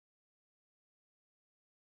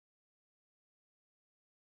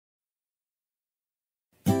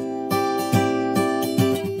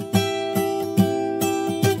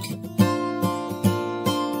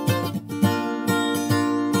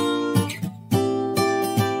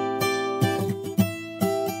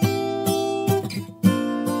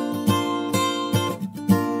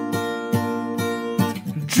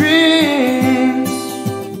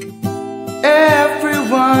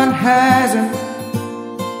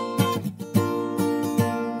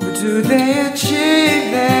Do they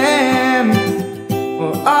achieve them,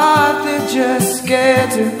 or are they just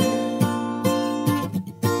scared to?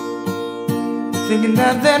 Thinking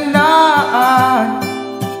that they're not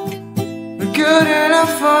good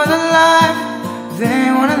enough for the life they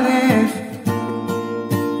wanna live.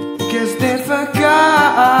 Guess they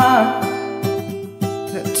forgot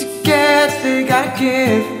that to get they gotta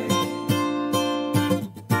give.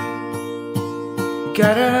 You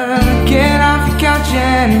gotta get off your couch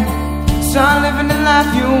and start living the life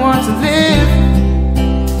you want to live.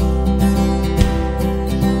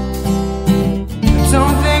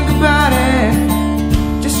 Don't think about it,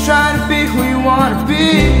 just try to be who you wanna be,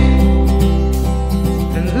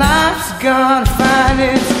 and life's gonna find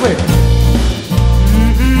its way.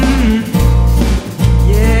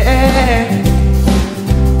 Yeah.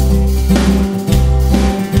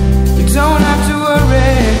 You don't have to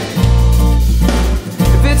worry.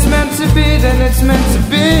 If it's meant to be, then it's meant to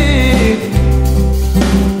be.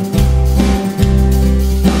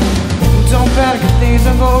 Don't panic if things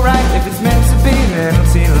don't go right. If it's meant to be, then I'll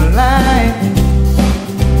see the light,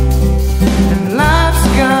 and life's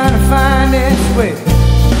gonna find its way.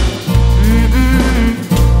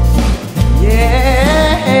 Yeah.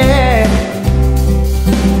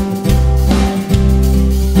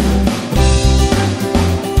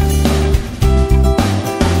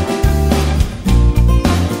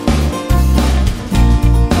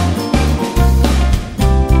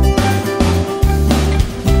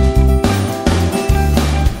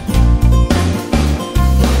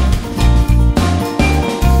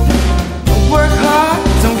 Work hard,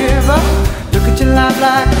 don't give up. Look at your life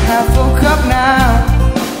like a half full cup now.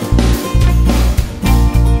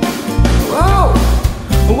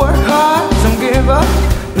 Work hard, don't give up.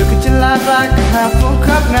 Look at your life like a half full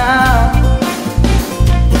cup now.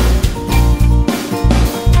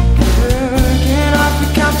 Get off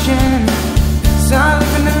your couch and start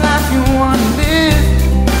living the life you wanna live.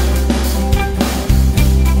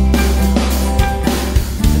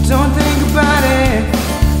 Don't think about it,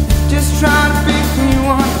 just try to be who you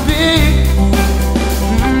wanna be.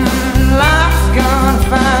 Life's gonna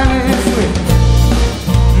find its way.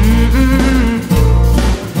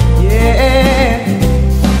 Yeah.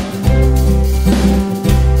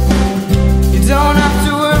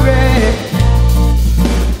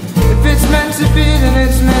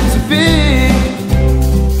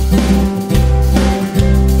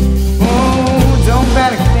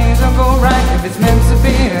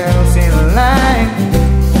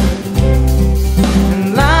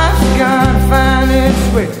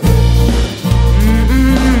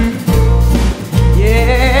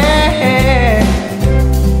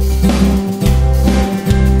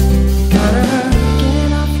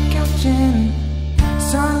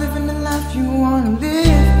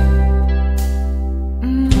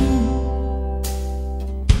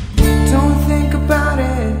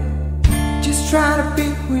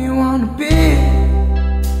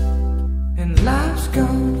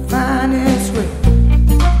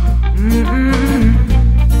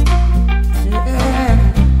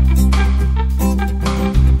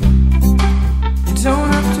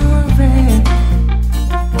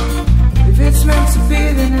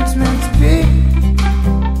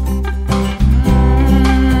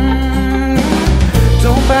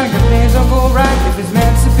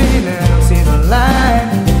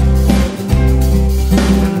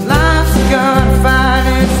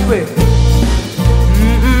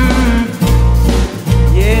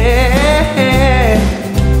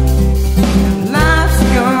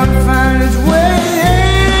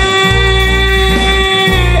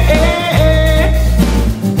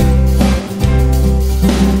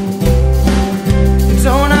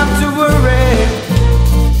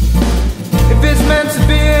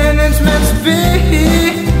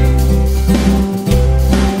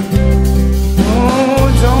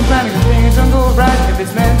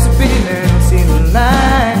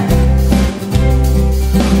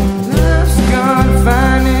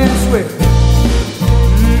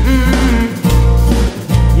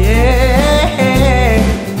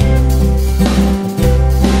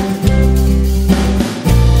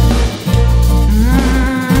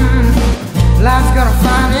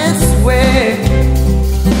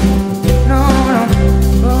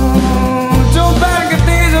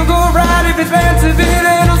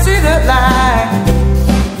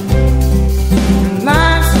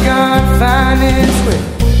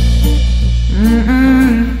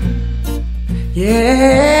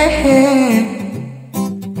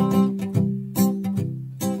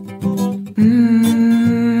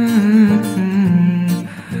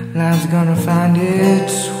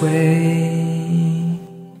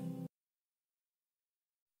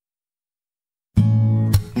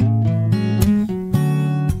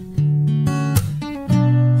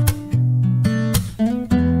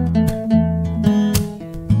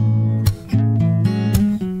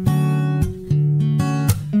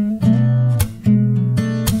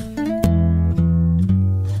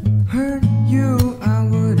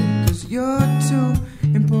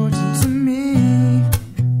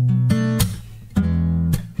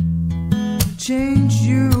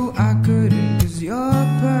 you I couldn't, 'cause you're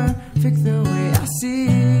perfect the way I see.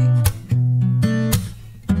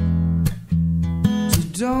 So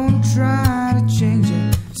don't try to change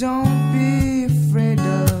it, don't be afraid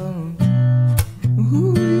of who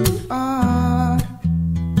you are.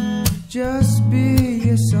 Just be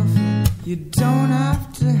yourself, you don't have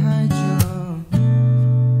to hide your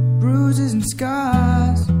bruises and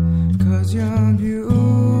scars, 'cause you're beautiful.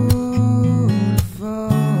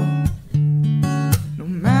 No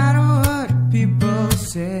matter what people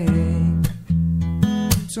say,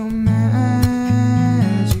 so magical.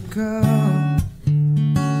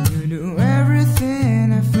 You do everything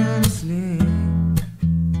effortlessly,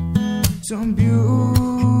 so beautiful.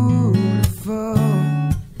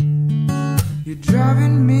 You're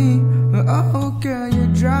driving me, oh girl,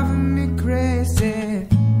 you're driving me crazy.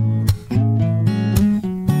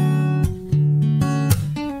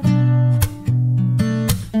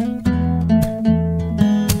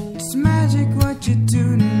 It's magic what you do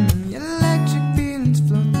to me, electric feelings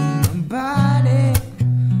flow through my body.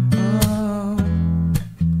 Oh,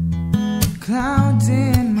 clouds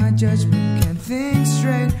in my judgment, can't think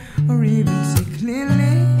straight or even see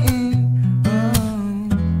clearly.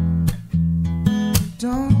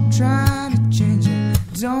 Don't try to change it,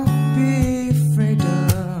 don't be afraid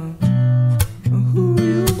of who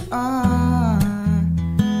you are.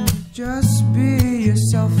 Just be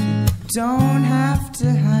yourself, you don't have to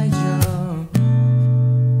hide your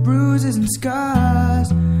bruises and scars,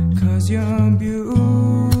 'cause you're beautiful.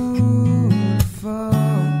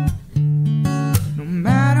 No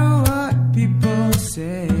matter what people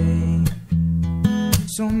say,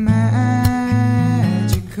 so magical.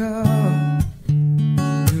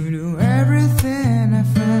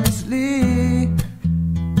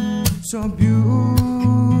 So beautiful.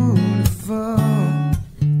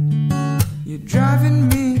 You're driving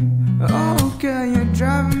me, oh girl, you're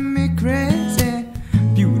driving me crazy.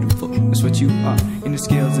 Beautiful, that's what you are. In the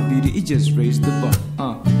scales of beauty, you just raised the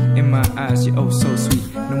bar. In my eyes, you're oh so sweet.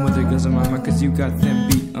 No other girls in my mind, 'cause you got them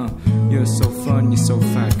beat. You're so fun, you're so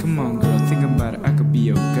fine. Come on girl, think about it, I could be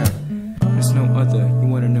your guy. There's no other, you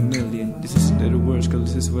one in a million. This isn't the words,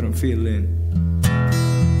 'cause this is what I'm feeling.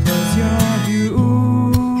 'Cause you're beautiful.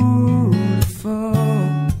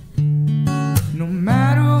 No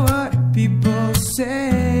matter what people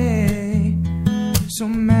say, so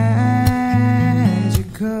magical.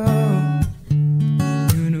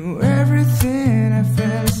 You know everything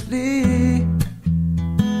effortlessly,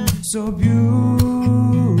 so beautiful.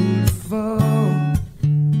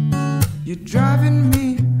 You're driving me,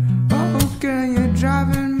 oh girl, you're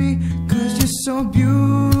driving me, 'cause you're so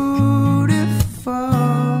beautiful.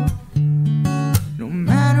 No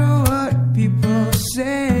matter what people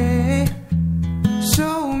say, so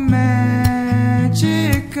magical.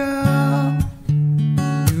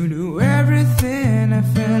 You do everything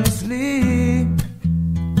effortlessly,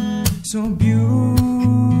 so beautiful.